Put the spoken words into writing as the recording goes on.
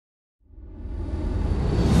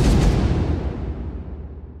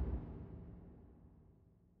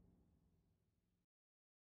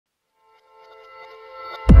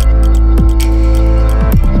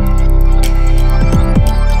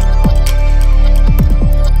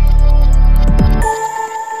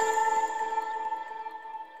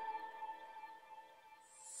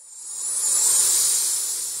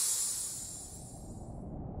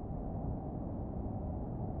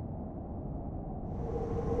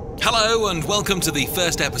Hello and welcome to the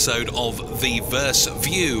first episode of The Verse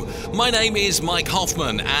View. My name is Mike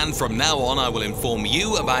Hofmann, and from now on I will inform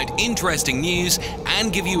you about interesting news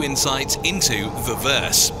and give you insights into the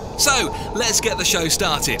verse. So, let's get the show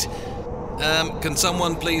started. Can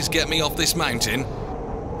someone please get me off this mountain?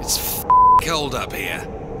 It's cold up here.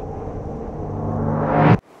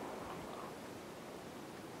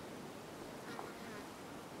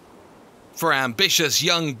 For ambitious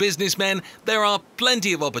young businessmen, there are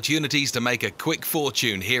plenty of opportunities to make a quick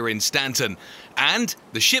fortune here in Stanton, and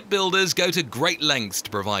the shipbuilders go to great lengths to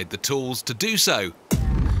provide the tools to do so.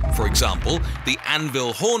 For example, the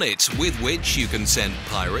Anvil Hornet, with which you can send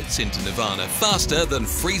pirates into Nirvana faster than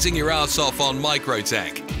freezing your ass off on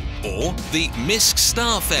Microtech. Or the Misk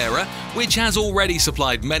Starfarer, which has already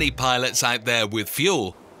supplied many pilots out there with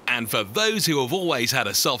fuel. And for those who have always had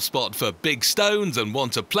a soft spot for big stones and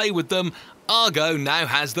want to play with them, Argo now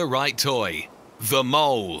has the right toy, the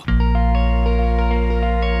Mole.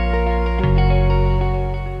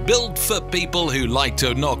 Built for people who like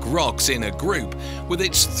to knock rocks in a group, with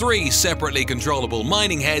its 3 separately controllable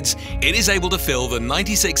mining heads, it is able to fill the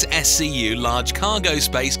 96 SCU large cargo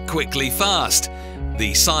space quickly fast.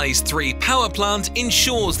 The size 3 power plant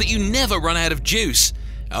ensures that you never run out of juice.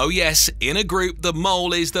 Oh yes, in a group, the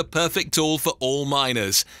Mole is the perfect tool for all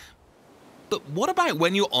miners. But what about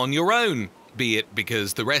when you're on your own? Be it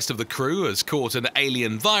because the rest of the crew has caught an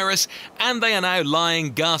alien virus and they are now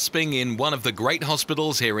lying gasping in one of the great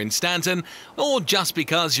hospitals here in Stanton, or just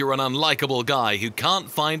because you're an unlikable guy who can't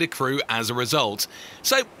find a crew as a result.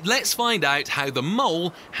 So let's find out how the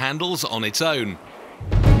Mole handles on its own.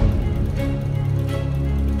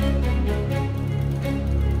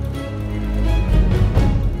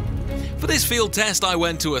 For this field test, I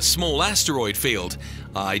went to a small asteroid field.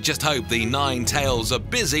 I just hope the 9 tails are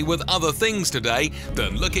busy with other things today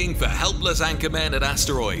than looking for helpless anchormen at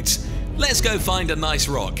asteroids. Let's go find a nice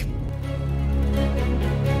rock.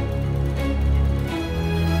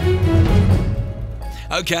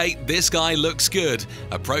 Okay, this guy looks good.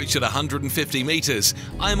 Approach at 150 meters.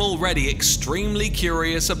 I'm already extremely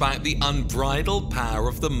curious about the unbridled power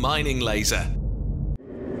of the mining laser.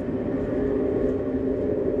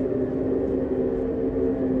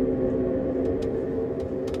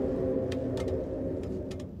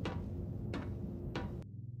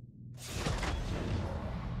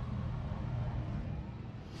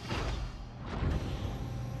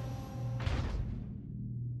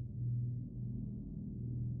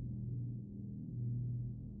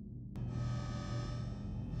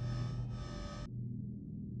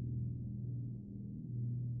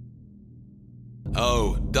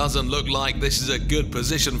 Oh, doesn't look like this is a good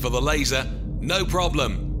position for the laser. No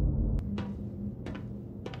problem.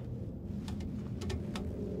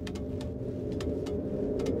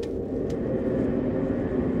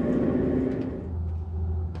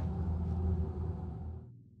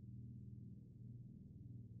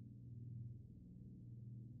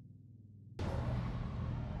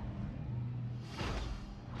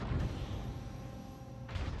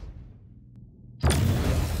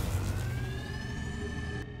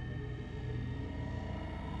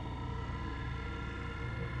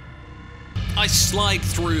 I slide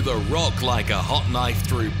through the rock like a hot knife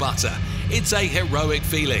through butter. It's a heroic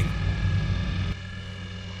feeling.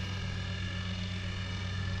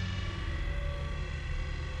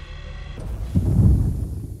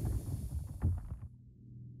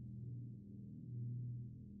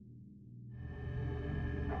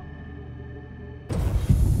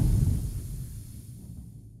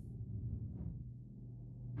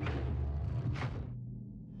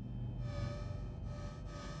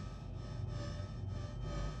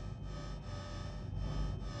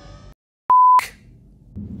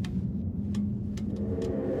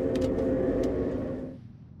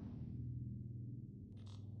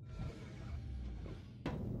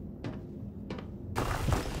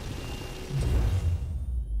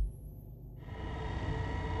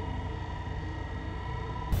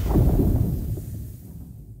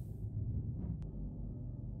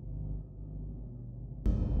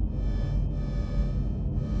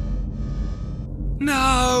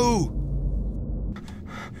 No!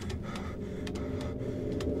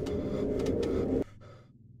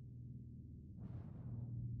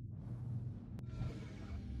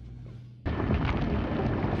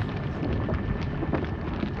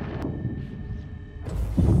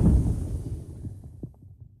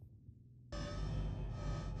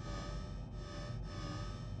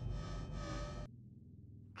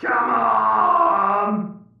 Come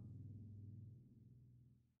on!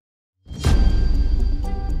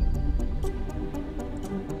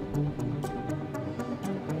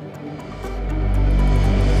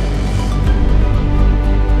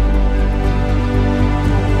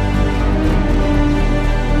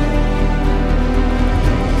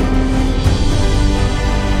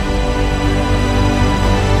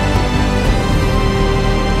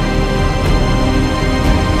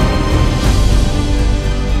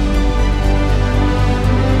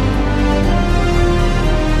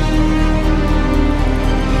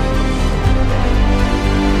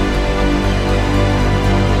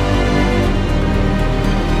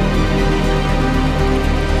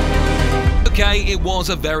 say it was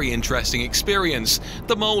a very interesting experience.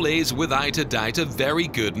 The Mole is without a doubt a very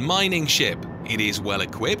good mining ship. It is well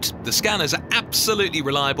equipped, the scanners are absolutely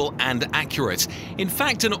reliable and accurate. In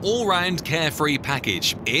fact, an all-round carefree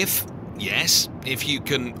package if you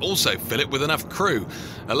can also fill it with enough crew.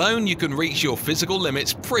 Alone you can reach your physical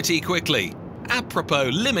limits pretty quickly.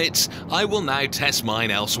 Apropos limits, I will now test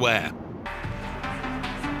mine elsewhere.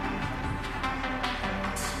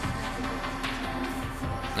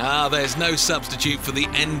 There's no substitute for the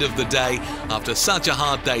end of the day after such a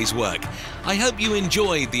hard day's work. I hope you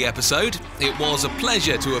enjoyed the episode. It was a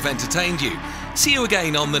pleasure to have entertained you. See you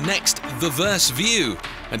again on the next The Verse View.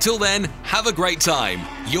 Until then, have a great time.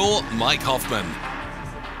 Your Mike Hofmann.